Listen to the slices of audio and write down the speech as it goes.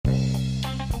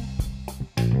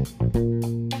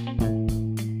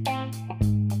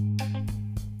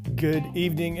Good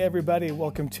evening, everybody.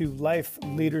 Welcome to Life,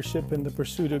 Leadership, and the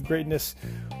Pursuit of Greatness.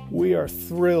 We are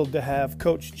thrilled to have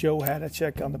Coach Joe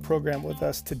Hadachek on the program with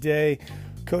us today.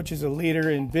 Coach is a leader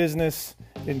in business,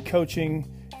 in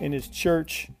coaching, in his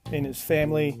church, in his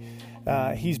family.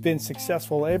 He's been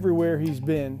successful everywhere he's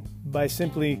been by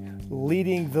simply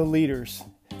leading the leaders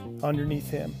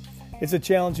underneath him. It's a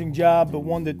challenging job, but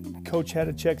one that Coach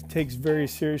Hadachek takes very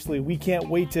seriously. We can't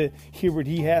wait to hear what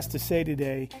he has to say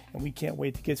today, and we can't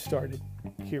wait to get started.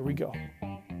 Here we go.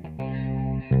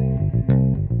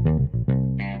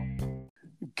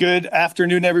 Good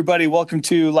afternoon, everybody. Welcome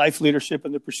to Life, Leadership,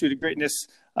 and the Pursuit of Greatness.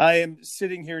 I am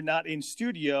sitting here not in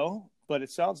studio, but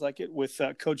it sounds like it, with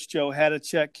Coach Joe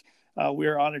Hadachek. We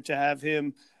are honored to have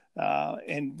him.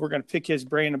 And we're going to pick his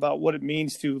brain about what it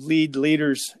means to lead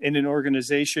leaders in an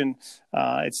organization.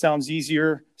 It sounds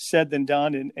easier said than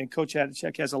done, and Coach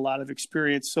Hadachek has a lot of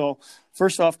experience. So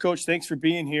first off, Coach, thanks for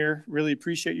being here. Really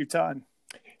appreciate your time.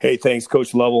 Hey, thanks,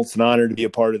 Coach Lovell. It's an honor to be a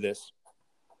part of this.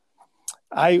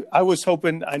 I was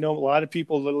hoping, I know a lot of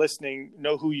people that are listening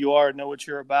know who you are, know what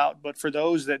you're about, but for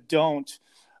those that don't,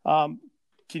 can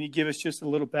you give us just a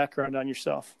little background on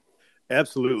yourself?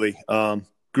 Absolutely.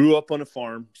 Grew up on a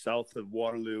farm south of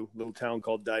Waterloo, a little town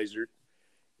called Dysart.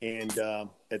 And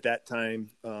at that time,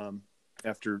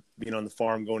 after being on the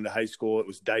farm, going to high school, it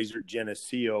was Dysart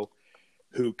Geneseo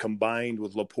who combined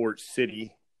with LaPorte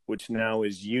City, which now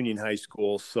is Union High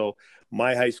School. So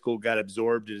my high school got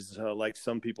absorbed as like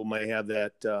some people might have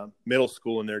that middle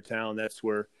school in their town. That's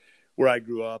where I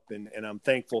grew up. And I'm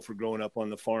thankful for growing up on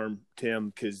the farm, Tim,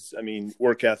 because, I mean,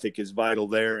 work ethic is vital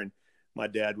there. And my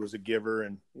dad was a giver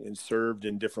and served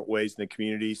in different ways in the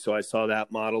community. So I saw that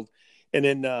modeled. And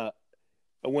then I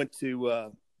went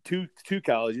to two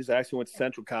colleges. I actually went to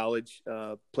Central College,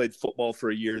 played football for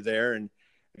a year there, and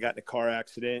I got in a car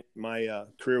accident. My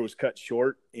career was cut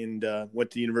short, and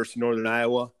went to the University of Northern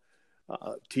Iowa,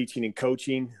 teaching and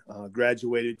coaching,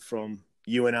 graduated from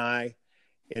UNI,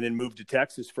 and then moved to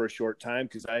Texas for a short time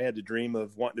because I had the dream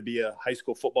of wanting to be a high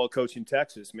school football coach in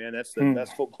Texas. Man, that's the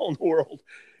best football in the world.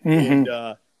 Mm-hmm.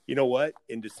 And you know what?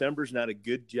 In December is not a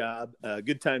good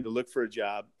time to look for a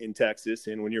job in Texas.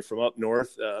 And when you're from up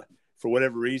north, for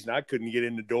whatever reason, I couldn't get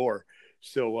in the door.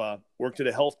 So worked at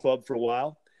a health club for a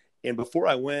while. And before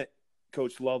I went,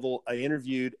 Coach Lovell, I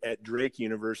interviewed at Drake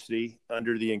University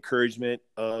under the encouragement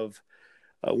of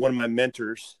one of my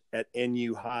mentors at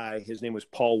NU High. His name was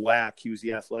Paul Wack. He was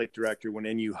the athletic director when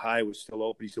NU High was still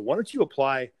open. He said, "Why don't you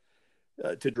apply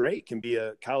to Drake and be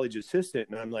a college assistant?"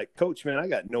 And I'm like, "Coach, man, I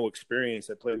got no experience.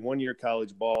 I played 1 year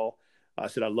college ball." I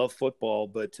said, "I love football,"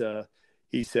 but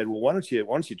he said, "Well, why don't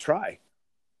you try?"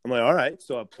 I'm like, "All right."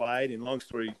 So I applied, and long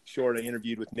story short, I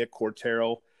interviewed with Nick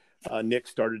Cortero. Nick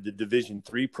started the Division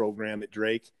III program at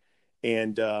Drake,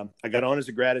 and I got on as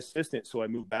a grad assistant. So I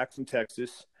moved back from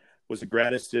Texas, was a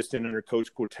grad assistant under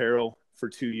Coach Cortero for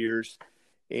 2 years.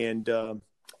 And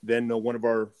then one of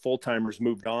our full-timers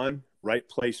moved on, right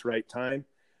place, right time,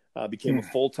 became a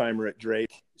full-timer at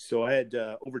Drake. So I had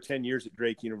over 10 years at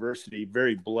Drake University,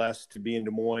 very blessed to be in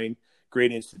Des Moines,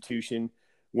 great institution,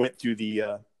 went through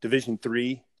the Division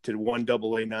III to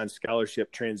 1AA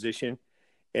non-scholarship transition,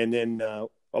 and then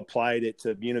applied it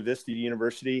to Buena Vista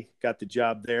University, got the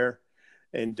job there.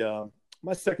 And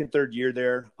my second, third year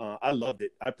there, I loved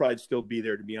it. I'd probably still be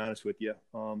there, to be honest with you.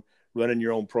 Running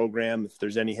your own program, if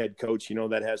there's any head coach,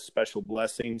 that has special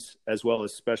blessings as well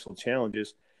as special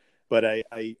challenges. But I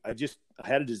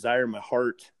had a desire in my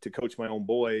heart to coach my own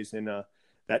boys, and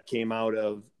that came out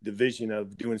of the vision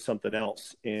of doing something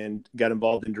else, and got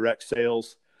involved in direct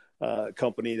sales, a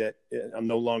company that I'm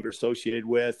no longer associated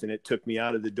with, and it took me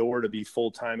out of the door to be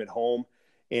full-time at home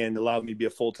and allowed me to be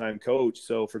a full-time coach.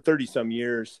 So for 30-some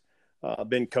years, I've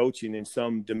been coaching in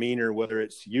some demeanor, whether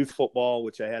it's youth football,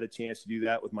 which I had a chance to do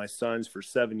that with my sons for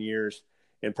 7 years,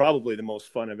 and probably the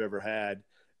most fun I've ever had.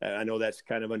 I know that's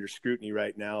kind of under scrutiny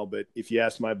right now, but if you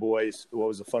ask my boys what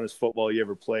was the funnest football you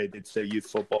ever played, they'd say youth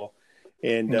football.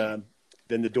 And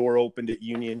then the door opened at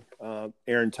Union.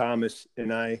 Aaron Thomas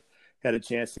and I had a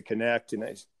chance to connect, and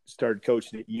I started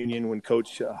coaching at Union when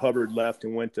Coach Hubbard left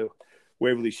and went to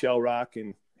Waverly Shell Rock,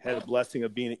 and had a blessing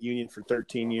of being at Union for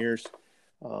 13 years.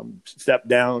 Stepped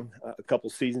down a couple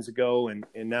seasons ago, and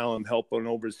now I'm helping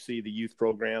oversee the youth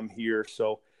program here.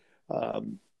 So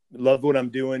love what I'm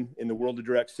doing in the world of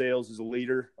direct sales as a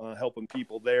leader, helping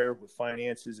people there with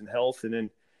finances and health. And then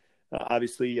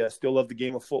obviously still love the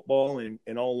game of football, and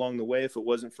all along the way, if it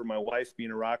wasn't for my wife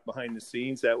being a rock behind the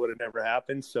scenes, that would have never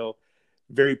happened. So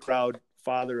very proud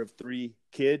father of 3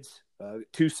 kids,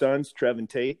 2 sons, Trev and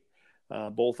Tate.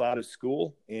 both out of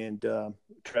school, and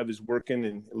Trev is working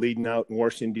and leading out in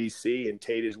Washington, D.C., and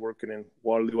Tate is working in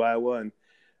Waterloo, Iowa. And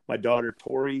my daughter,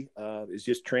 Tori, is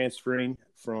just transferring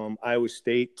from Iowa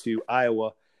State to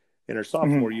Iowa in her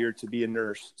sophomore year to be a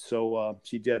nurse. So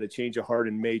she did a change of heart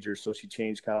and major, so she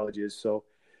changed colleges. So,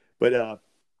 but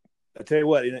I tell you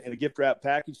what, in a gift wrap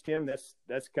package, Tim,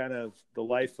 that's kind of the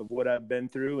life of what I've been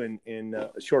through in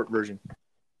a short version.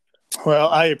 Well,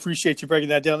 I appreciate you breaking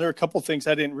that down. There are a couple of things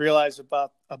I didn't realize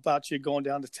about you going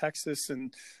down to Texas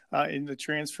and in the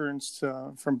transference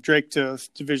from Drake to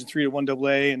Division III to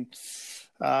 1AA. And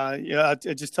I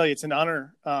just tell you, it's an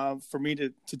honor for me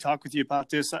to talk with you about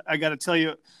this. I got to tell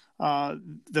you,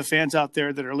 the fans out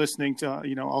there that are listening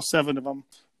to, all 7 of them.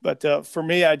 But for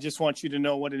me, I just want you to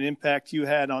know what an impact you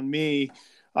had on me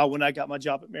when I got my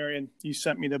job at Marion. You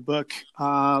sent me the book,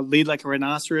 Lead Like a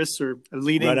Rhinoceros, or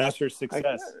Leading. Rhinoceros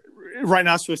Success.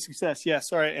 Rhinoceros Success. Yeah,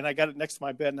 sorry. And I got it next to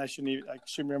my bed, and I shouldn't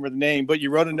remember the name. But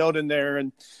you wrote a note in there,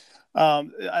 and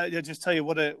I just tell you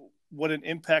what an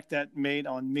impact that made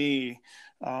on me,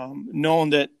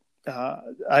 knowing that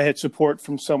I had support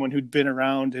from someone who'd been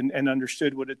around and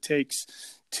understood what it takes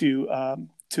to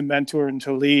mentor and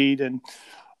to lead. And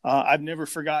I've never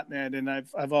forgotten that. And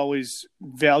I've always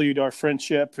valued our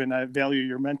friendship, and I value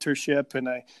your mentorship, and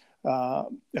I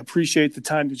appreciate the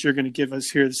time that you're going to give us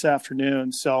here this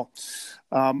afternoon. So,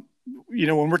 when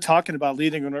we're talking about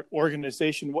leading an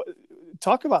organization,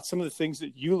 talk about some of the things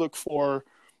that you look for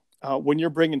when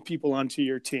you're bringing people onto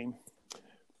your team.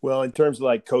 Well, in terms of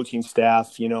like coaching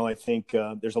staff, I think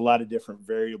there's a lot of different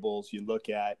variables you look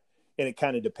at, and it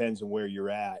kind of depends on where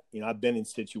you're at. I've been in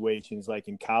situations like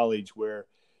in college where,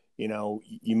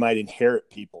 you might inherit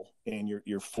people and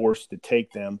you're forced to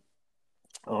take them.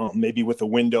 Maybe with a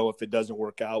window, if it doesn't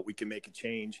work out, we can make a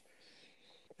change.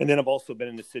 And then I've also been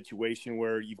in a situation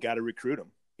where you've got to recruit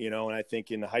them, and I think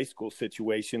in the high school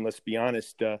situation, let's be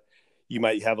honest, you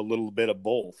might have a little bit of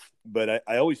both. But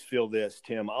I always feel this,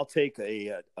 Tim, I'll take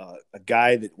a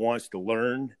guy that wants to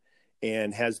learn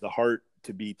and has the heart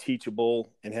to be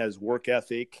teachable and has work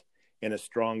ethic and a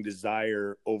strong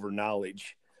desire over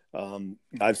knowledge.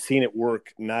 I've seen it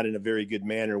work not in a very good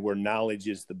manner, where knowledge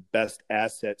is the best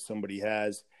asset somebody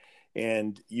has.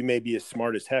 And you may be as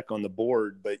smart as heck on the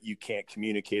board, but you can't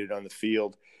communicate it on the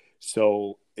field.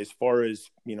 So as far as,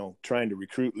 trying to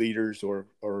recruit leaders or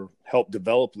help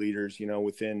develop leaders,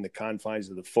 within the confines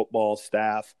of the football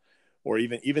staff or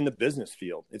even the business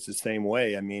field, it's the same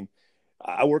way. I mean,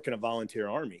 I work in a volunteer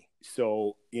army.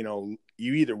 So, you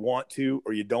either want to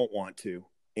or you don't want to.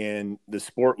 And the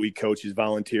sport we coach is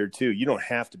volunteer too. You don't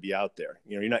have to be out there.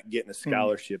 You're not getting a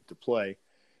scholarship to play.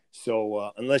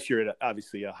 So unless you're at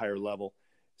obviously a higher level.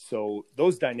 So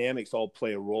those dynamics all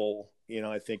play a role,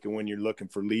 I think, when you're looking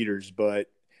for leaders. But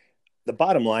the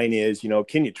bottom line is,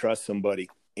 can you trust somebody,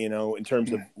 in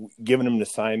terms of giving them an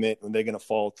assignment? Are they going to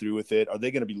follow through with it? Are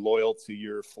they going to be loyal to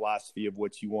your philosophy of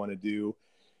what you want to do?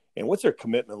 And what's their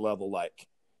commitment level like?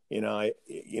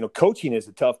 Coaching is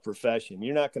a tough profession.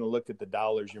 You're not going to look at the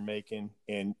dollars you're making,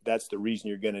 and that's the reason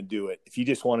you're going to do it. If you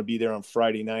just want to be there on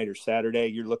Friday night or Saturday,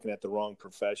 you're looking at the wrong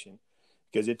profession,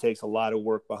 because it takes a lot of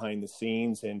work behind the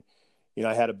scenes. And,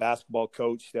 I had a basketball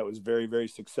coach that was very, very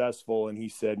successful, and he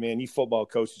said, "Man, you football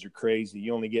coaches are crazy.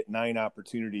 You only get 9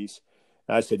 opportunities."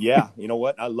 And I said, "Yeah, you know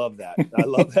what? I love that. I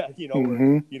love that.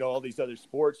 Where, all these other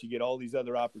sports, you get all these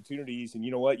other opportunities, and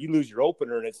you know what? You lose your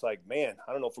opener, and it's like, man,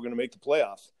 I don't know if we're going to make the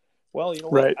playoffs." Well,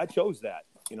 right. What? I chose that.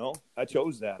 I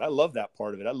chose that. I love that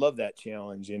part of it. I love that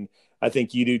challenge, and I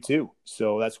think you do too.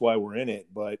 So that's why we're in it.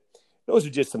 But those are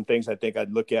just some things I think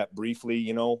I'd look at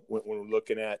briefly, when we're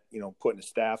looking at, putting a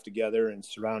staff together and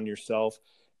surrounding yourself.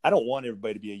 I don't want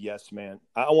everybody to be a yes man.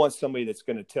 I want somebody that's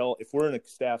going to tell, if we're in a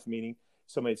staff meeting,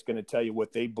 somebody that's going to tell you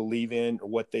what they believe in or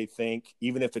what they think,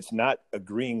 even if it's not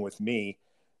agreeing with me.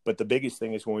 But the biggest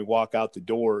thing is when we walk out the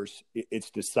doors,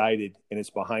 it's decided and it's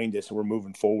behind us and we're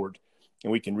moving forward,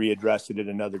 and we can readdress it at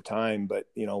another time. But,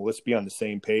 let's be on the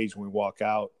same page when we walk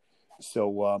out.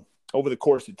 So over the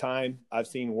course of time, I've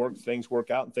seen things work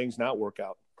out and things not work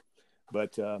out.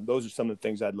 But those are some of the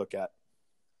things I'd look at.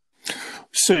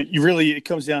 So it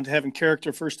comes down to having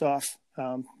character first off.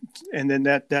 And then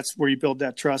that's where you build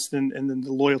that trust, and then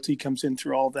the loyalty comes in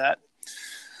through all that.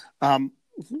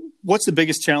 What's the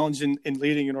biggest challenge in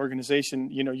leading an organization?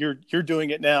 You're doing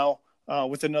it now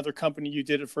with another company. You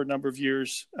did it for a number of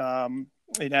years in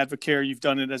Advocare. You've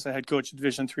done it as a head coach at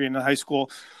Division III in the high school.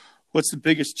 What's the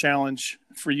biggest challenge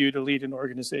for you to lead an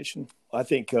organization? I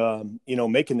think,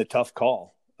 making the tough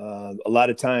call. A lot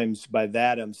of times by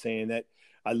that, I'm saying that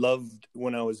I loved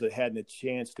when I had a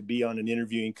chance to be on an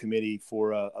interviewing committee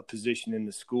for a position in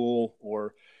the school,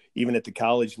 or, even at the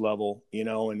college level,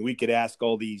 and we could ask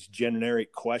all these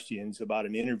generic questions about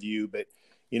an interview, but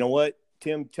you know what,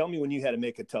 Tim, tell me when you had to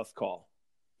make a tough call,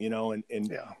 and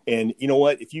you know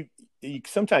what, if you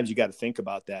sometimes you got to think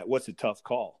about that. What's a tough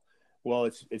call? Well,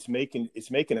 it's making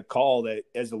a call that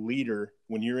as a leader,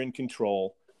 when you're in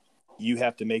control, you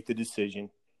have to make the decision,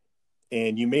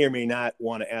 and you may or may not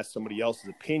want to ask somebody else's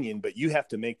opinion, but you have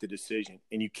to make the decision,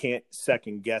 and you can't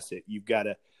second guess it. You've got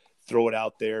to throw it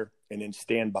out there and then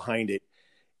stand behind it.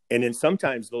 And then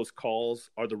sometimes those calls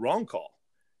are the wrong call,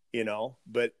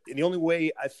 but the only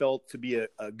way I felt to be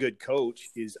a good coach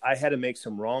is I had to make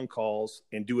some wrong calls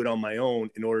and do it on my own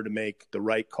in order to make the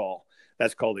right call.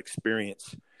 That's called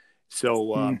experience.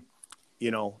 So,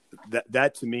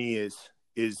 that to me is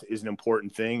an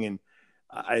important thing. And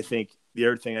I think the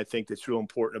other thing I think that's real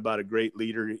important about a great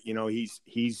leader,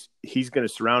 he's going to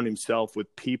surround himself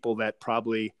with people that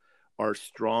probably are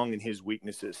strong in his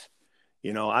weaknesses.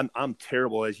 I'm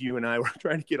terrible, as you and I were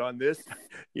trying to get on this,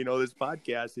 this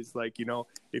podcast. It's like,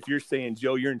 if you're saying,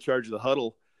 Joe, you're in charge of the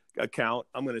huddle account,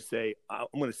 I'm going to say, I'm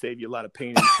going to save you a lot of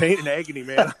pain and agony,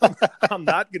 man. I'm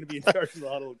not going to be in charge of the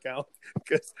huddle account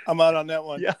because I'm out on that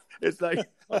one. Yeah. It's like,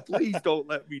 please don't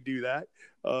let me do that.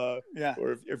 Or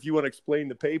if you want to explain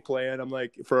the pay plan, I'm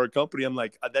like, for our company, I'm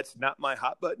like, that's not my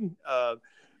hot button.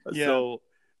 So,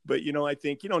 but, I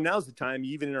think, now's the time,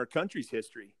 even in our country's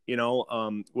history,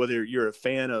 whether you're a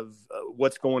fan of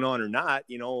what's going on or not,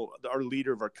 our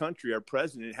leader of our country, our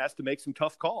president, has to make some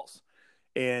tough calls,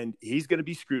 and he's going to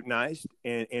be scrutinized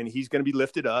and he's going to be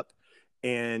lifted up.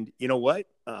 And you know what?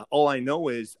 All I know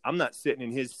is I'm not sitting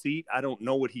in his seat. I don't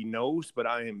know what he knows, but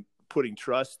I am putting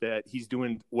trust that he's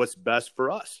doing what's best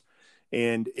for us.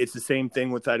 And it's the same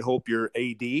thing with, I'd hope, your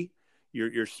AD,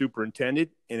 your superintendent.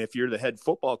 And if you're the head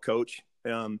football coach,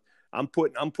 I'm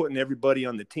putting everybody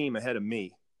on the team ahead of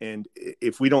me. And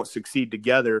if we don't succeed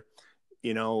together,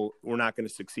 we're not going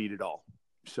to succeed at all.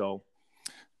 So.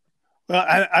 Well,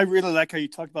 I really like how you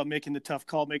talked about making the tough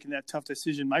call, making that tough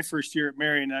decision. My first year at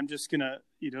Marion, I'm just gonna,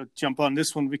 jump on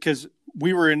this one because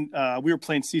we were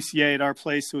playing CCA at our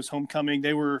place. It was homecoming.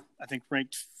 They were, I think,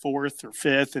 ranked 4th or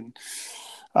 5th, and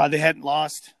they hadn't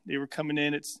lost. They were coming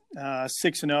in at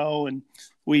 6-0, and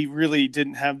we really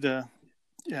didn't have the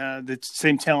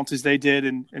same talent as they did.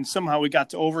 And somehow we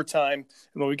got to overtime.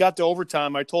 And when we got to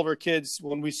overtime, I told our kids,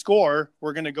 when we score,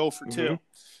 we're going to go for 2.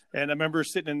 And I remember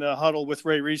sitting in the huddle with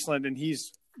Ray Riesland, and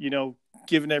he's,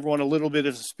 giving everyone a little bit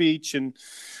of a speech. And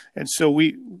so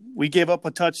we gave up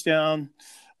a touchdown,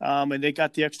 and they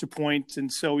got the extra point. And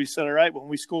so we said, all right, when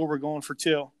we score, we're going for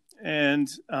 2. And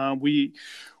we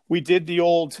did the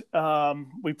old,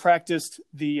 we practiced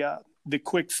the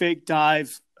quick fake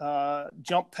dive,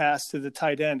 jump pass to the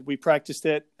tight end. We practiced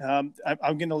it. I'm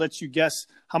going to let you guess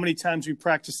how many times we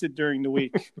practiced it during the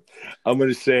week. I'm going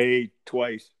to say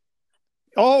twice.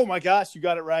 Oh my gosh, you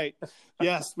got it right.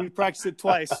 Yes, we practiced it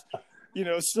twice.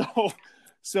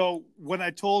 So when I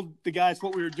told the guys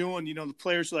what we were doing, the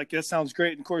players were like, that sounds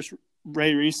great. And of course,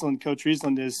 Coach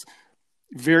Riesland is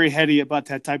very heady about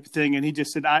that type of thing. And he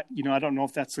just said, I don't know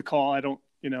if that's the call. I don't,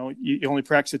 you only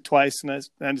practice it twice. And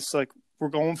I'm just like, we're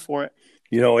going for it.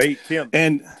 Hey,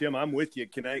 Tim, I'm with you.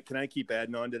 Can I keep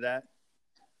adding on to that?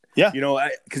 Yeah.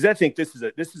 Because I think this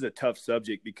is a tough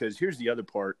subject, because here's the other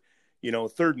part.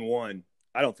 3rd and 1,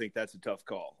 I don't think that's a tough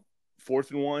call.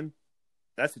 4th and 1,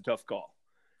 that's a tough call,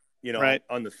 right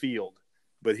on the field.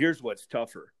 But here's what's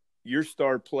tougher. Your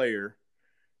star player,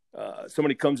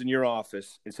 somebody comes in your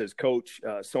office and says, Coach,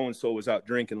 so-and-so was out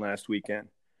drinking last weekend,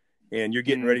 and you're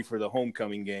getting ready for the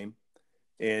homecoming game.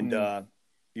 And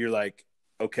you're like,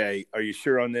 okay, are you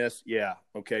sure on this? Yeah.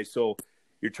 Okay. So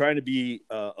you're trying to be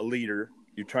a leader.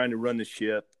 You're trying to run the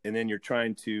ship, and then you're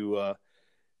trying to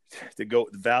go,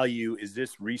 the value, is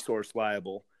this resource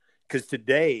liable? Because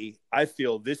today I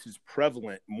feel this is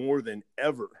prevalent more than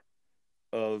ever,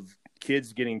 of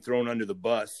kids getting thrown under the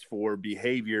bus for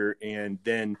behavior. And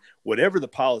then whatever the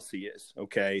policy is,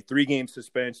 okay, 3-game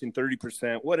suspension,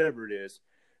 30%, whatever it is,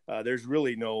 there's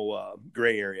really no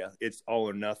gray area. It's all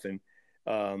or nothing.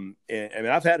 And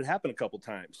I've had it happen a couple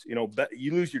times.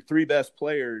 You lose your 3 best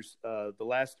players the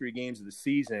last 3 games of the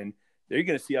season, they're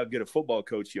going to see how good a football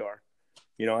coach you are.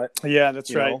 Yeah,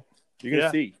 that's right. You're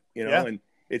going to see, and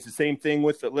it's the same thing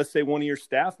with, let's say one of your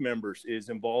staff members is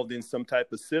involved in some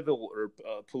type of civil or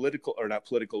political, or not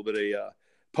political, but a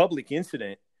public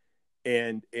incident.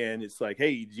 And it's like,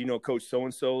 hey, do you know Coach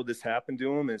so-and-so, this happened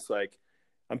to him? And it's like,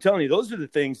 I'm telling you, those are the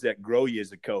things that grow you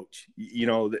as a coach.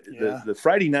 The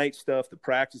Friday night stuff, the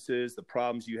practices, the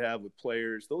problems you have with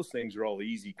players, those things are all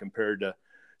easy compared to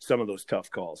some of those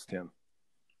tough calls, Tim.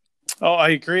 Oh, I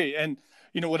agree. And,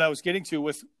 what I was getting to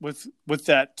with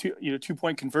that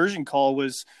 2-point conversion call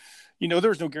was, there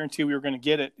was no guarantee we were going to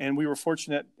get it. And we were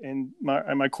fortunate, and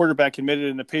my quarterback admitted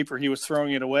in the paper he was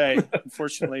throwing it away,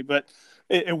 unfortunately. But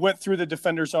it went through the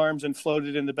defender's arms and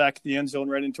floated in the back of the end zone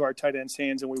right into our tight end's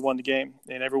hands, and we won the game.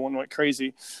 And everyone went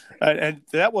crazy. And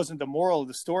that wasn't the moral of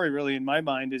the story, really, in my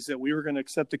mind, is that we were going to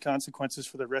accept the consequences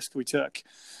for the risk we took.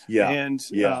 Yeah. And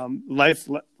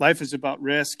life is about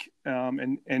risk,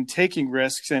 and taking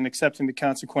risks and accepting the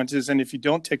consequences. And if you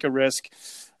don't take a risk,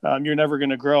 you're never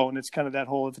going to grow. And it's kind of that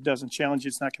whole, if it doesn't challenge you,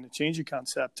 it's not going to change your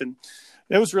concept. And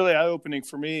it was really eye-opening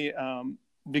for me,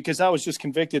 because I was just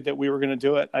convicted that we were going to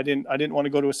do it. I didn't want to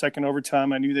go to a second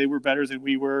overtime. I knew they were better than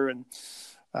we were. And,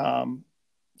 to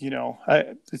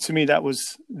me, that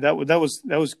was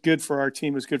good for our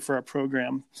team. It was good for our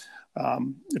program.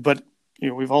 But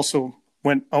we've also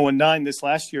went 0-9 this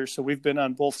last year. So we've been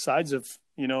on both sides of,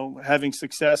 having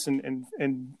success and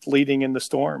leading in the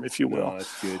storm, if you will. No,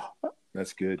 that's good.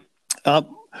 That's good.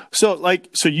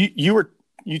 So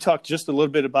you talked just a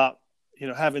little bit about,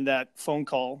 having that phone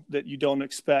call that you don't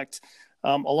expect.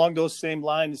 Along those same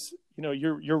lines,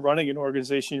 you're running an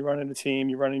organization, you're running a team,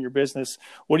 you're running your business.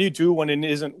 What do you do when it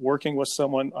isn't working with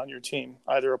someone on your team,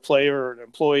 either a player or an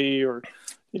employee, or,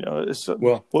 what's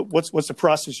the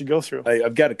process you go through?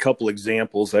 I've got a couple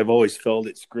examples. I've always felt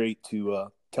it's great to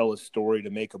tell a story to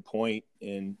make a point,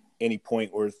 and any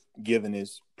point worth given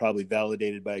is probably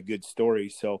validated by a good story.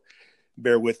 So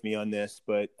bear with me on this,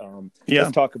 but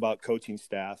let's talk about coaching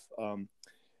staff.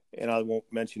 And I won't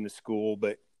mention the school,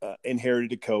 but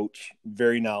inherited a coach,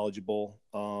 very knowledgeable,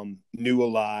 knew a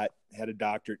lot, had a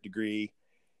doctorate degree,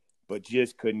 but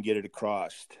just couldn't get it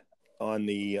across on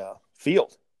the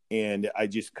field. And I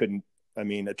just couldn't. I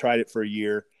tried it for a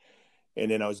year,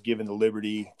 and then I was given the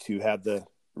liberty to have the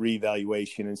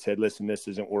reevaluation and said, listen, this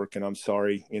isn't working. I'm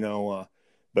sorry,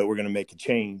 but we're going to make a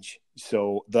change.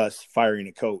 So thus firing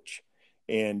a coach.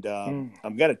 And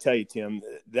I'm going to tell you, Tim,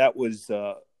 that was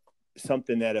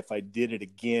something that if I did it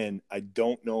again, I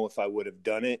don't know if I would have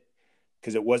done it,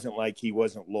 because it wasn't like he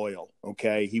wasn't loyal.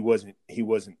 Okay. He wasn't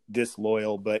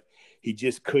disloyal, but he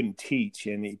just couldn't teach.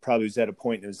 And he probably was at a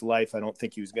point in his life, I don't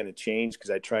think he was going to change,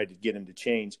 because I tried to get him to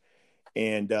change.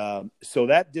 And so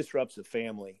that disrupts the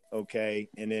family. Okay.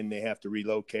 And then they have to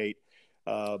relocate.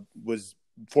 Was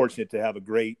fortunate to have a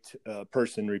great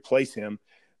person replace him.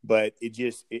 But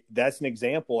that's an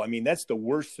example. That's the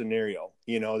worst scenario,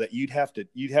 that you'd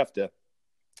have to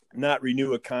not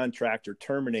renew a contract or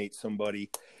terminate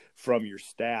somebody from your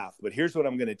staff. But here's what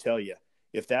I'm going to tell you.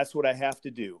 If that's what I have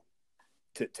to do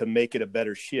to make it a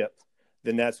better ship,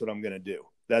 then that's what I'm going to do.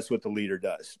 That's what the leader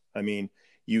does.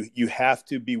 You have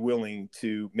to be willing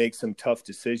to make some tough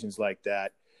decisions like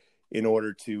that in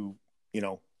order to,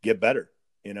 get better,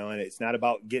 and it's not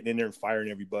about getting in there and firing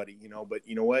everybody, but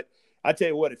you know what? I tell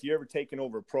you what, if you're ever taking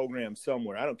over a program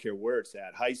somewhere, I don't care where it's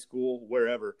at, high school,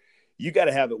 wherever, you got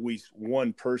to have at least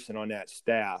one person on that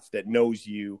staff that knows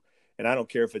you. And I don't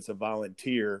care if it's a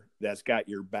volunteer that's got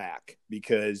your back,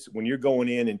 because when you're going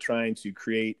in and trying to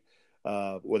create,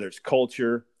 whether it's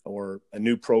culture or a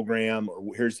new program,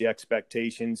 or here's the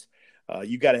expectations,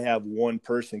 you got to have one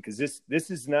person, because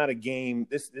this is not a game.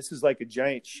 This is like a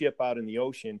giant ship out in the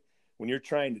ocean. When you're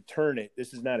trying to turn it,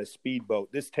 this is not a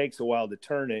speedboat. This takes a while to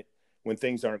turn it when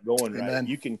things aren't going right.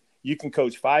 Amen. You can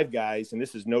coach 5 guys, and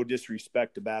this is no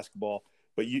disrespect to basketball,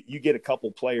 but you get a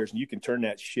couple players and you can turn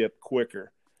that ship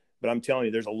quicker. But I'm telling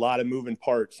you, there's a lot of moving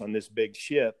parts on this big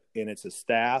ship, and it's a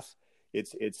staff,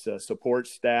 it's a support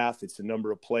staff, it's a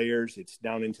number of players, it's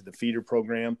down into the feeder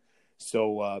program.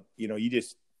 So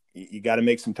you got to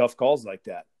make some tough calls like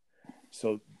that.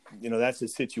 So that's the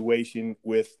situation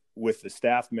with the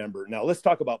staff member. Now let's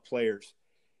talk about players.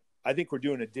 I think we're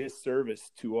doing a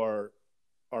disservice to our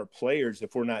players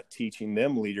if we're not teaching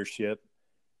them leadership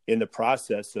in the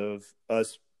process of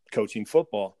us coaching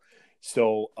football.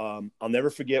 So I'll never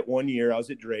forget one year I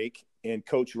was at Drake, and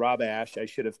Coach Rob Ash, I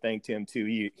should have thanked him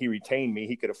too. He retained me.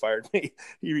 He could have fired me.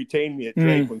 He retained me at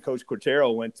Drake when Coach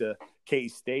Cortero went to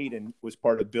K-State and was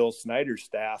part of Bill Snyder's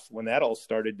staff when that all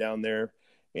started down there,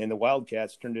 and the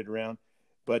Wildcats turned it around.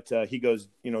 But he goes,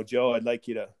 Joe, I'd like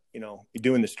you to, you're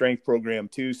doing the strength program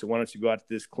too. So why don't you go out to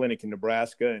this clinic in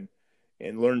Nebraska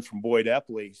and learn from Boyd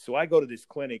Epley? So I go to this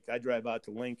clinic. I drive out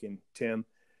to Lincoln, Tim,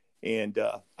 and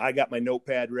I got my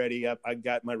notepad ready. I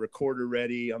got my recorder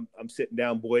ready. I'm sitting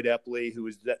down Boyd Epley, who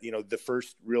was the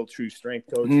first real true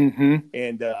strength coach. Mm-hmm.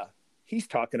 And he's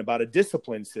talking about a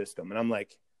discipline system. And I'm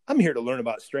like, I'm here to learn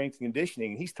about strength and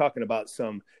conditioning. And he's talking about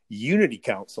some unity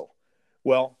council.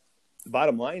 Well, the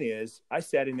bottom line is I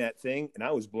sat in that thing and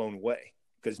I was blown away,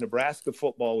 because Nebraska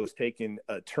football was taking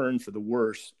a turn for the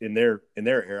worse in their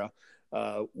era,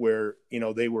 where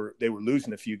they were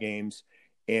losing a few games,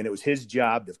 and it was his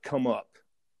job to come up,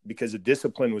 because the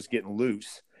discipline was getting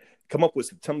loose, come up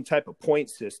with some type of point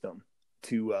system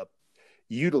to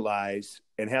utilize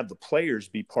and have the players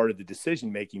be part of the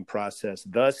decision-making process.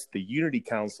 Thus, the Unity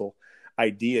Council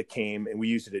idea came, and we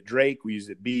used it at Drake, we used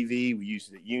it at BV, we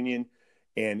used it at Union.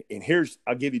 And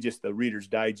I'll give you just the Reader's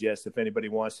Digest. If anybody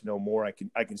wants to know more,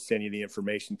 I can send you the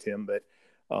information, Tim. But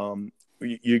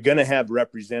you're going to have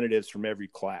representatives from every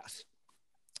class,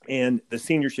 and the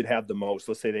seniors should have the most.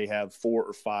 Let's say they have 4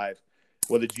 or 5.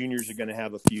 Well, the juniors are going to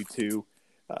have a few too,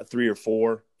 3 or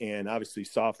 4, and obviously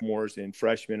sophomores and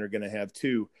freshmen are going to have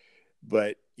 2.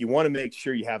 But you want to make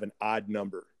sure you have an odd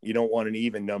number. You don't want an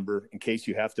even number in case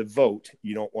you have to vote.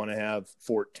 You don't want to have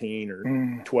 14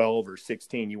 or 12 or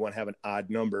 16. You want to have an odd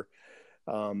number.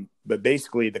 But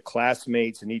basically, the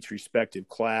classmates in each respective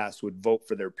class would vote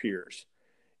for their peers.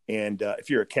 And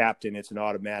if you're a captain, it's an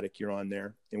automatic, you're on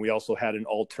there. And we also had an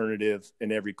alternative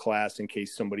in every class in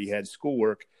case somebody had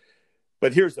schoolwork.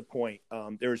 But here's the point.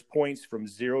 There's points from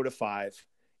 0 to 5.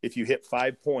 If you hit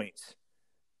 5 points,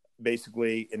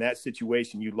 basically in that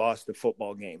situation, you lost the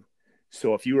football game.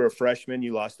 So if you were a freshman,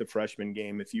 you lost the freshman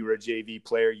game. If you were a JV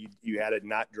player, you had to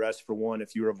not dress for one.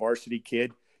 If you were a varsity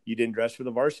kid, you didn't dress for the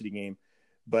varsity game.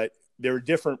 But there were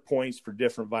different points for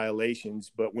different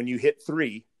violations. But when you hit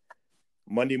 3,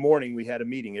 Monday morning, we had a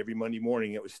meeting every Monday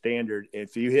morning. It was standard. And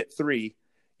if you hit 3,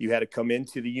 you had to come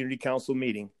into the Unity Council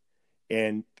meeting,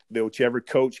 and whichever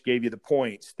coach gave you the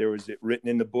points, there was it written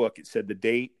in the book. It said the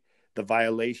date, the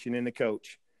violation, and the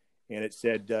coach. And it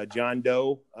said John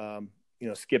Doe,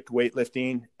 skipped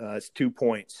weightlifting. It's 2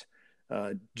 points.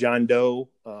 John Doe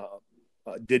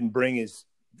didn't bring his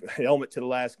helmet to the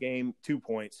last game, 2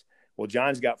 points. Well,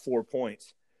 John's got 4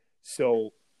 points.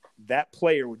 So that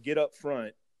player would get up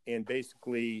front, and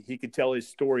basically he could tell his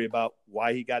story about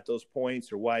why he got those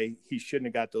points or why he shouldn't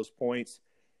have got those points.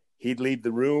 He'd leave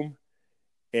the room,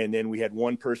 and then we had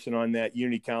one person on that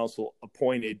Unity Council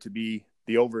appointed to be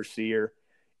the overseer,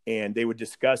 and they would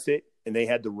discuss it, and they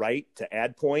had the right to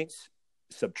add points,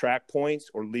 subtract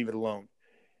points, or leave it alone.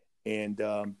 And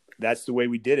that's the way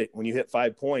we did it. When you hit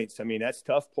 5 points, I mean, that's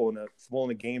tough pulling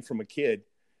a game from a kid.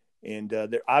 And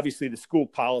obviously the school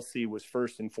policy was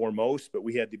first and foremost, but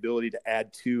we had the ability to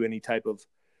add to any type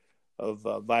of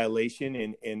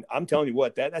violation. And I'm telling you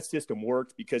what, that system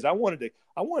worked, because I wanted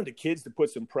the kids to put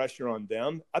some pressure on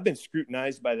them. I've been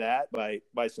scrutinized by that,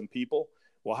 by some people.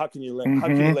 Well, how can you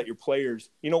let your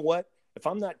players, you know what? If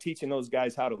I'm not teaching those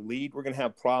guys how to lead, we're going to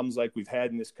have problems like we've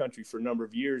had in this country for a number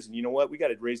of years. And you know what? We got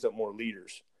to raise up more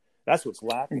leaders. That's what's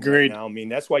lacking right now. I mean,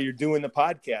 that's why you're doing the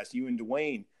podcast, you and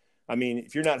Dwayne. I mean,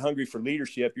 if you're not hungry for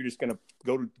leadership, you're just going to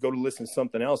go to listen to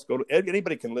something else.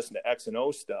 Anybody can listen to X and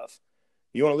O stuff.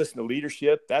 You want to listen to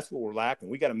leadership? That's what we're lacking.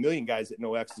 We got a million guys that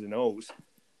know X's and O's.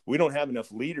 We don't have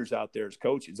enough leaders out there as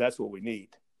coaches. That's what we need.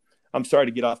 I'm sorry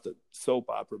to get off the soap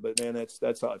opera, but man,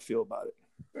 that's how I feel about it.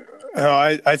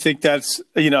 I think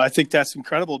that's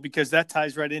incredible, because that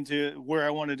ties right into where I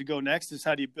wanted to go next, is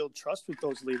how do you build trust with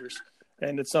those leaders?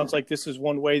 And it sounds like this is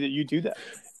one way that you do that.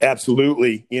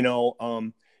 Absolutely.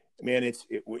 Man,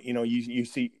 you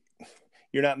see,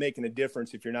 you're not making a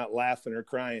difference if you're not laughing or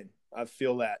crying. I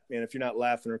feel that, man, if you're not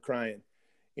laughing or crying.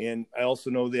 And I also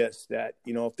know this, that,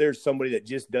 if there's somebody that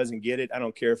just doesn't get it, I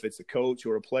don't care if it's a coach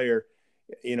or a player,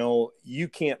 you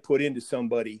can't put into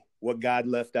somebody what God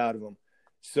left out of them.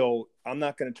 So I'm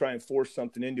not going to try and force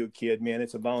something into a kid, man.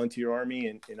 It's a volunteer army,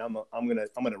 and I'm going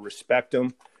to respect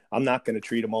them. I'm not going to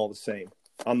treat them all the same.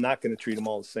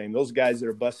 Those guys that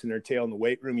are busting their tail in the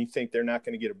weight room, you think they're not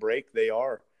going to get a break? They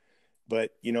are.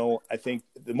 But, I think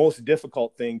the most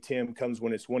difficult thing, Tim, comes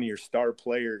when it's one of your star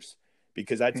players,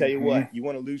 because I tell you what, you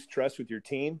want to lose trust with your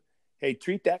team. Hey,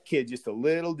 treat that kid just a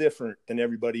little different than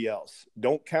everybody else.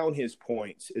 Don't count his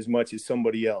points as much as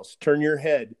somebody else. Turn your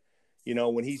head,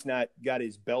 when he's not got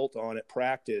his belt on at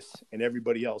practice and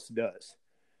everybody else does.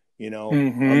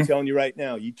 I'm telling you right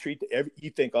now, you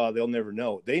think, oh, they'll never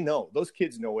know. They know. Those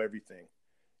kids know everything.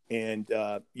 And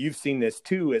you've seen this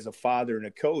too as a father and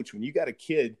a coach. When you got a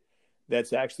kid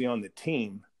that's actually on the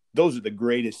team, those are the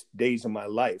greatest days of my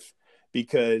life,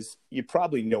 because you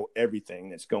probably know everything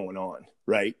that's going on,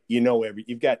 right?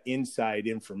 You've got inside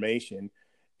information.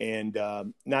 And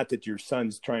not that your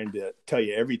son's trying to tell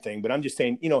you everything, but I'm just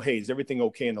saying, hey, is everything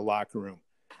okay in the locker room?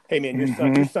 Hey, man,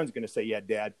 your son's going to say, yeah,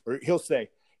 Dad. Or he'll say,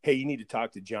 hey, you need to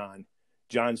talk to John.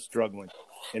 John's struggling.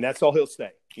 And that's all he'll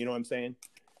say. You know what I'm saying?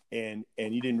 And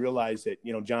you didn't realize that,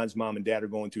 John's mom and dad are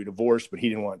going through a divorce, but he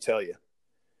didn't want to tell you.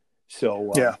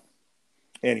 So,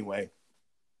 anyway,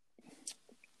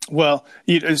 Well,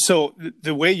 so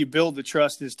the way you build the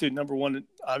trust is to, number one,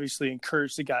 obviously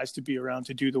encourage the guys to be around,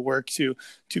 to do the work, to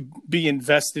be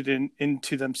invested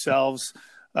into themselves.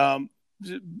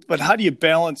 But how do you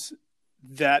balance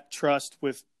that trust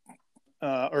with,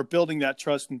 or building that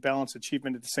trust and balance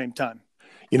achievement at the same time?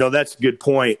 That's a good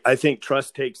point. I think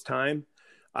trust takes time.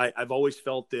 I've always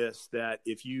felt this, that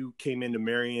if you came into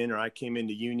Marion or I came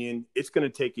into Union, it's going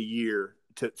to take a year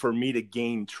for me to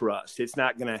gain trust. It's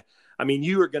not going to,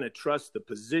 you are going to trust the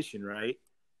position, right?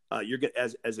 You're going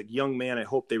as a young man, I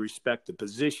hope they respect the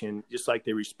position, just like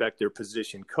they respect their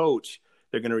position coach.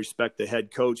 They're going to respect the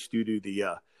head coach due to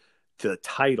the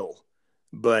title.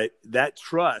 But that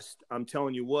trust, I'm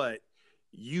telling you what,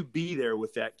 you be there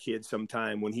with that kid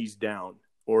sometime when he's down,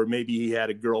 or maybe he had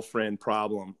a girlfriend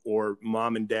problem, or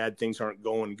mom and dad, things aren't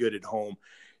going good at home.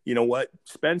 You know what?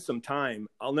 Spend some time.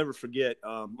 I'll never forget.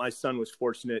 My son was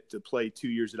fortunate to play 2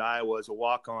 years at Iowa as a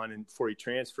walk-on, and before he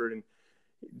transferred. And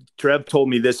Trev told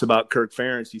me this about Kirk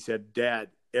Ferentz. He said, "Dad,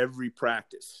 every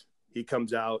practice, he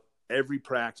comes out, every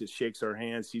practice, shakes our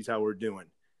hands, sees how we're doing."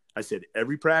 I said,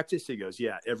 "Every practice?" He goes,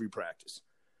 "Yeah, every practice."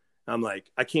 I'm like,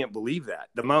 I can't believe that,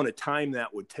 the amount of time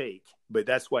that would take. But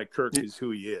that's why Kirk is who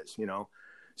he is,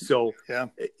 So, yeah,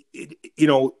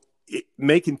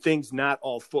 making things not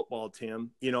all football,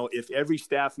 Tim. If every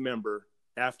staff member,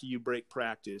 after you break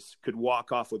practice, could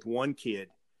walk off with one kid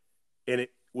and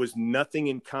it was nothing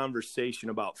in conversation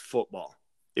about football.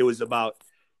 It was about,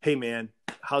 "Hey, man,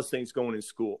 how's things going in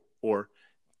school?" Or,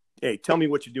 "Hey, tell me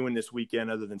what you're doing this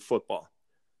weekend other than football."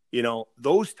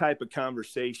 Those type of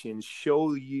conversations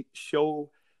show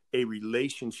a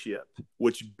relationship,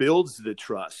 which builds the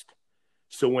trust.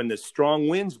 So when the strong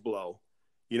winds blow,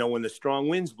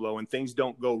 and things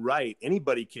don't go right,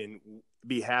 anybody can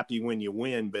be happy when you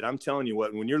win. But I'm telling you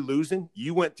what, when you're losing,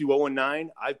 you went through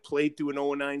 0-9. I've played through an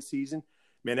 0-9 season.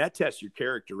 Man, that tests your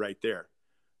character right there.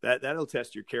 That'll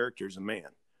test your character as a man.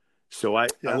 So I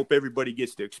hope everybody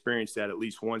gets to experience that at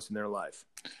least once in their life.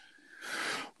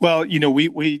 Well,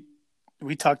 we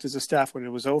talked as a staff when it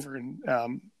was over, and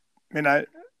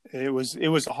it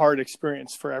was a hard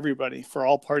experience for everybody, for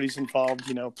all parties involved,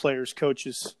 players,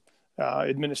 coaches,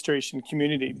 administration,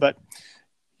 community. But,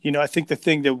 I think the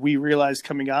thing that we realized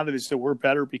coming out of it is that we're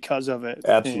better because of it.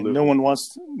 Absolutely. And no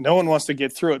one wants to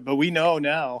get through it, but we know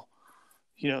now,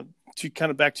 to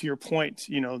kind of back to your point,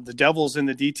 the devil's in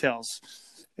the details,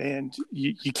 and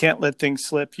you can't let things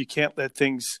slip. You can't let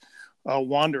things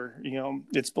wander.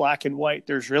 It's black and white.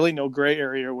 There's really no gray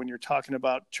area when you're talking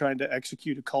about trying to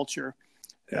execute a culture.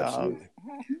 Absolutely.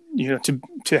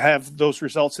 To have those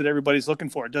results that everybody's looking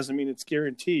for. It doesn't mean it's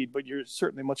guaranteed, but you're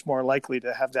certainly much more likely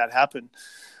to have that happen.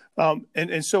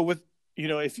 And so with,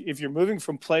 if you're moving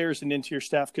from players and into your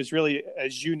staff, because really,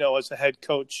 as you know, as a head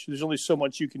coach, there's only so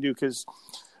much you can do, because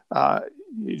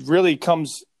it really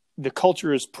the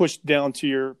culture is pushed down to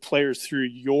your players through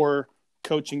your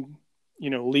coaching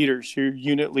leaders, your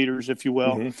unit leaders, if you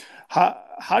will.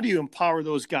 Mm-hmm. How do you empower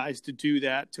those guys to do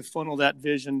that, to funnel that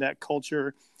vision, that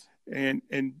culture, and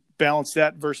balance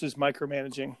that versus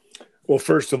micromanaging? Well,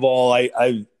 first of all,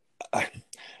 I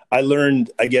learned,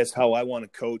 I guess, how I want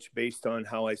to coach based on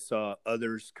how I saw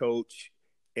others coach.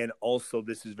 And also,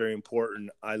 this is very important,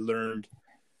 I learned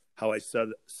how I saw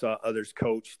others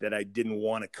coach that I didn't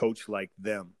want to coach like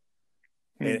them.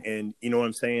 And you know what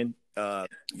I'm saying?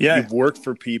 You've worked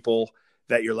for people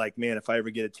that you're like, man, if I ever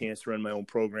get a chance to run my own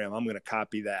program, I'm going to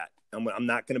copy that. I'm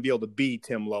not going to be able to be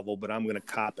Tim Lovell, but I'm going to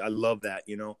copy. I love that,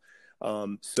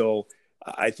 So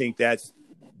I think that's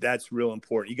real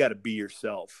important. You got to be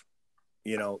yourself.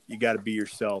 You got to be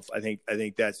yourself. I think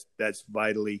that's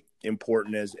vitally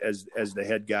important as the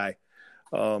head guy.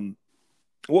 What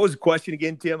was the question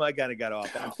again, Tim? I kind of got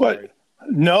off. I'm sorry.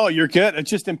 No, you're good.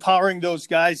 It's just empowering those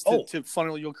guys to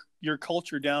funnel your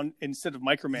culture down instead of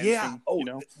micromanaging.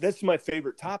 Yeah. That's my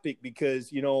favorite topic,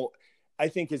 because, I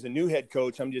think as a new head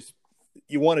coach,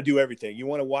 you want to do everything. You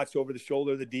want to watch over the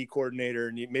shoulder of the D coordinator,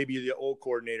 and maybe the O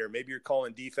coordinator. Maybe you're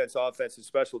calling defense, offense, and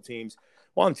special teams.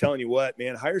 Well, I'm telling you what,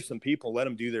 man, hire some people, let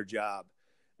them do their job.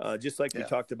 Just like we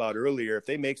talked about earlier, if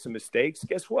they make some mistakes,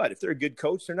 guess what? If they're a good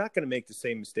coach, they're not going to make the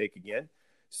same mistake again.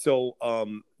 So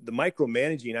the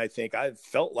micromanaging, I think I've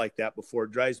felt like that before.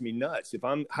 It drives me nuts. If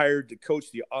I'm hired to coach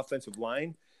the offensive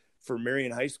line for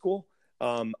Marion High School,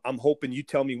 I'm hoping you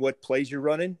tell me what plays you're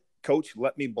running. Coach,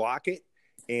 let me block it.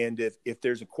 And if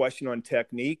there's a question on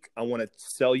technique, I want to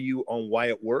sell you on why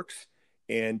it works.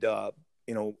 And,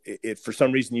 if for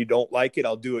some reason you don't like it,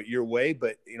 I'll do it your way.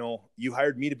 But, you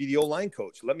hired me to be the O-line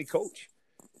coach. Let me coach.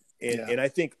 And I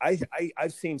think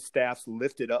I've seen staffs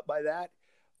lifted up by that.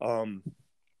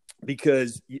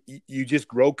 because you just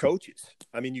grow coaches.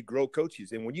 I mean, you grow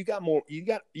coaches, and when you got more, you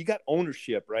got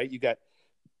ownership, right? You got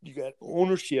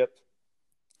ownership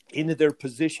into their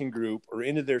position group or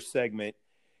into their segment,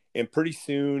 and pretty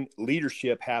soon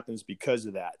leadership happens because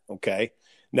of that. Okay,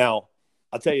 now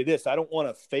I'll tell you this: I don't want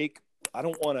to fake. I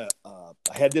don't want to.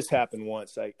 I had this happen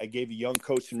once. I gave a young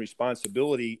coach some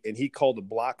responsibility, and he called a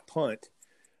block punt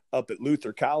up at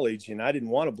Luther College, and I didn't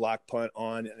want a block punt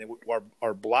on, and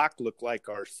our block looked like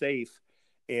our safe,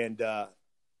 and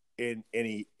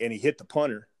he hit the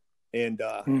punter, and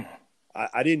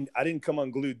I didn't come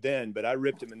unglued then, but I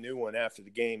ripped him a new one after the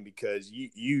game, because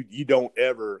you don't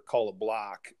ever call a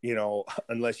block,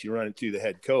 unless you run it to the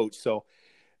head coach. So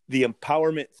the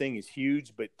empowerment thing is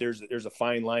huge, but there's a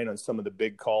fine line on some of the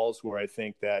big calls where I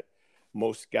think that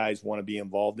most guys want to be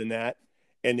involved in that.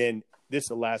 And then this is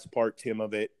the last part, Tim,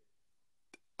 of it.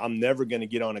 I'm never going to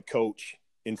get on a coach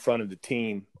in front of the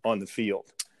team on the field.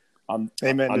 I'm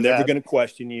never going to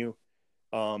question you.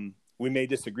 We may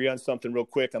disagree on something real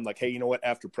quick. I'm like, hey, you know what?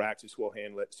 After practice, we'll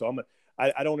handle it. So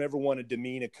I don't ever want to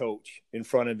demean a coach in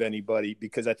front of anybody,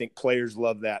 because I think players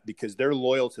love that, because they're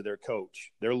loyal to their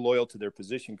coach. They're loyal to their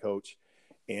position coach.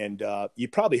 And you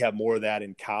probably have more of that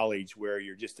in college, where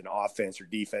you're just an offense or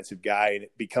defensive guy, and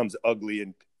it becomes ugly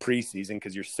in preseason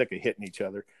because you're sick of hitting each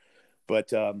other.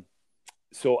 But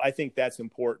so I think that's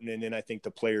important. And then I think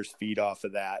the players feed off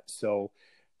of that. So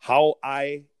how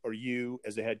I or you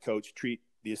as a head coach treat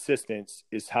the assistants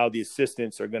is how the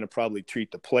assistants are going to probably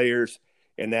treat the players.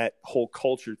 And that whole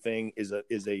culture thing is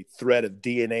a thread of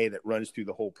DNA that runs through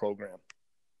the whole program.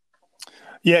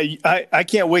 Yeah, I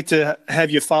can't wait to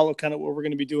have you follow kind of what we're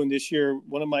going to be doing this year.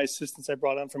 One of my assistants I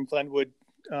brought on from Glenwood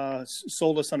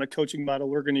sold us on a coaching model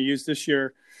we're going to use this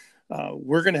year.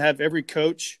 We're going to have every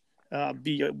coach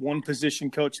be a one position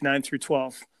coach, 9 through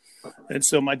 12. And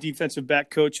so my defensive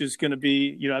back coach is going to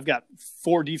be, I've got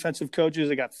 4 defensive coaches.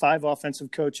 I got 5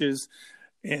 offensive coaches.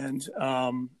 And,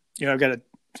 I've got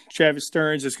Travis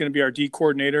Stearns is going to be our D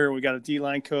coordinator. We got a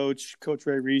D-line coach, Coach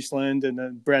Ray Riesland, and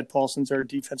then Brad Paulson's our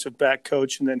defensive back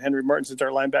coach, and then Henry Martins is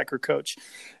our linebacker coach.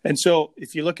 And so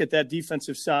if you look at that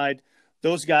defensive side,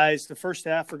 those guys, the first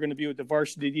half are going to be with the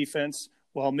varsity defense,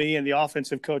 while me and the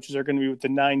offensive coaches are going to be with the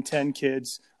 9-10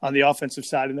 kids on the offensive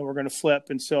side, and then we're going to flip.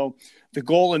 And so the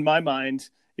goal in my mind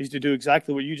is to do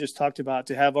exactly what you just talked about,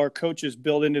 to have our coaches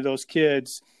build into those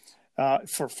kids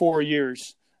for 4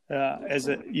 years.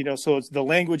 So it's, the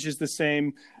language is the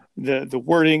same, the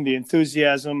wording, the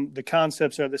enthusiasm, the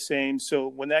concepts are the same. So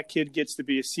when that kid gets to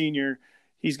be a senior,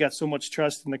 he's got so much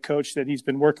trust in the coach that he's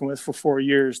been working with for 4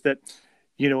 years that,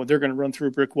 they're going to run through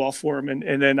a brick wall for him.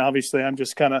 And then obviously I'm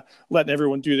just kind of letting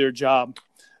everyone do their job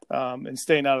and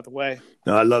staying out of the way.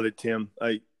 No, I love it, Tim.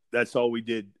 That's all we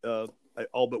did.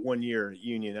 All but 1 year at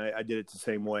Union. I did it the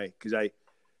same way, because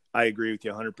I agree with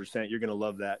you 100%. You're going to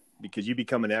love that, because you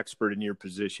become an expert in your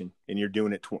position, and you're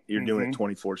doing it. Doing it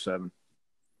 24/7.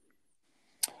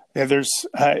 Yeah,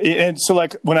 and so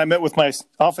like when I met with my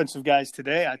offensive guys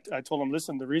today, I told them,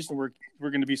 listen, the reason we're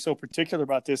going to be so particular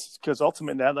about this is because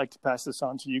ultimately I'd like to pass this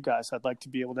on to you guys. I'd like to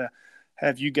be able to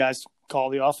have you guys call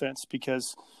the offense,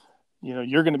 because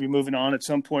you're going to be moving on at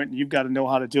some point, and you've got to know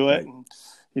how to do it. And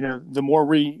the more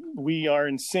we are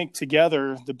in sync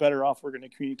together, the better off we're going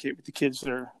to communicate with the kids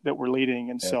that we're leading.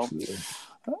 And Absolutely.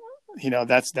 So,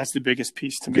 that's the biggest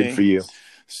piece to me. Good for you.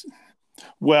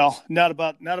 Well, not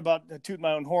about tooting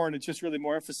my own horn. It's just really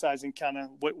more emphasizing kind of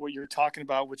what you're talking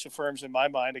about, which affirms in my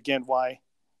mind, again, why,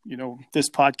 this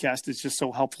podcast is just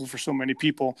so helpful for so many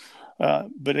people.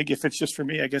 But if it's just for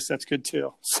me, I guess that's good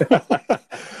too.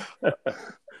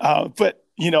 But,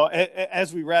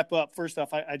 as we wrap up, first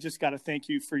off, I just got to thank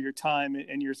you for your time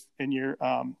and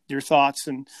your thoughts.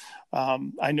 And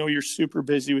I know you're super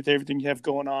busy with everything you have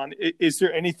going on. Is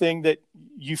there anything that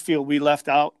you feel we left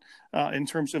out in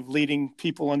terms of leading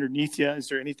people underneath you? Is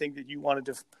there anything that you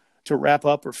wanted to wrap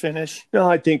up or finish? No,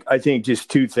 I think just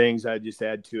 2 things I'd just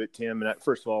add to it, Tim. And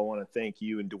first of all, I want to thank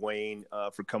you and Dwayne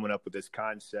for coming up with this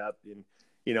concept. And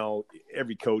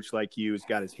every coach like you has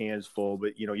got his hands full,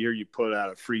 but you put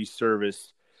out a free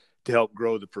service to help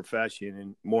grow the profession,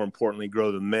 and more importantly,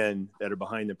 grow the men that are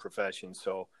behind the profession.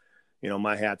 So,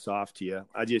 my hat's off to you.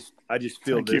 I just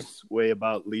feel Thank this way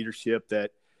about leadership,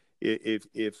 that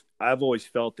if I've always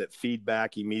felt that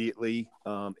feedback immediately,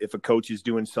 if a coach is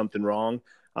doing something wrong,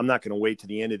 I'm not going to wait to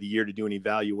the end of the year to do an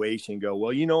evaluation and go, well,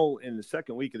 in the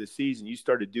second week of the season, you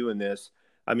started doing this.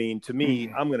 I mean, to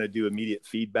me, I'm going to do immediate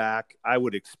feedback. I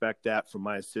would expect that from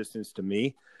my assistants to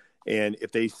me. And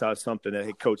if they saw something that,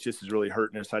 hey, coach, this is really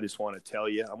hurting us, I just want to tell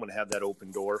you, I'm going to have that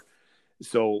open door.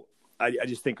 So I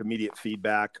just think immediate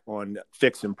feedback on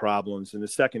fixing problems. And the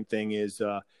second thing is,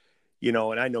 you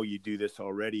know, and I know you do this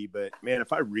already, but man,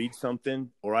 if I read something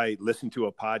or I listen to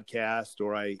a podcast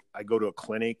or I go to a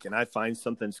clinic and I find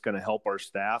something that's going to help our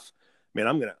staff, man,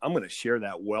 I'm going to share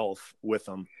that wealth with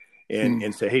them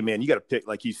and say, hey man, you got to pick,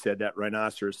 like you said, that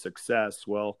rhinoceros success.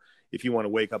 Well, if you want to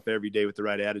wake up every day with the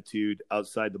right attitude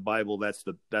outside the Bible, that's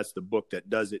the book that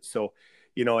does it. So,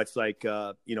 you know, it's like,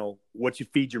 you know, what you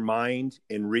feed your mind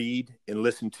and read and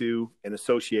listen to and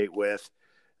associate with,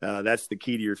 that's the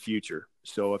key to your future.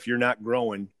 So if you're not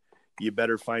growing, you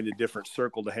better find a different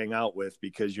circle to hang out with,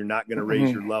 because you're not going to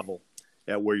raise your level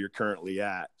at where you're currently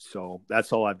at. So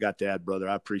that's all I've got to add, brother.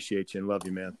 I appreciate you and love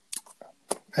you, man.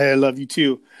 Hey, I love you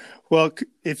too. Well,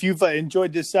 if you've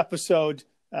enjoyed this episode,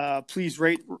 please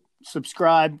rate,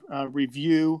 subscribe,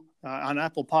 review on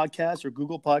Apple Podcasts or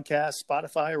Google Podcasts,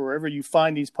 Spotify, or wherever you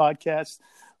find these podcasts.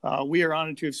 We are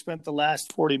honored to have spent the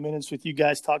last 40 minutes with you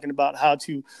guys talking about how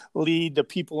to lead the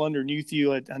people underneath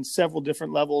you on several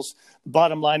different levels. The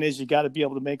bottom line is you got to be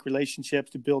able to make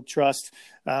relationships to build trust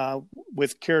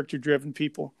with character-driven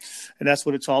people, and that's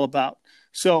what it's all about.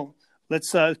 So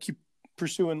let's keep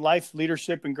pursuing life,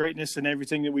 leadership, and greatness in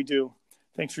everything that we do.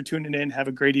 Thanks for tuning in. Have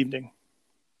a great evening.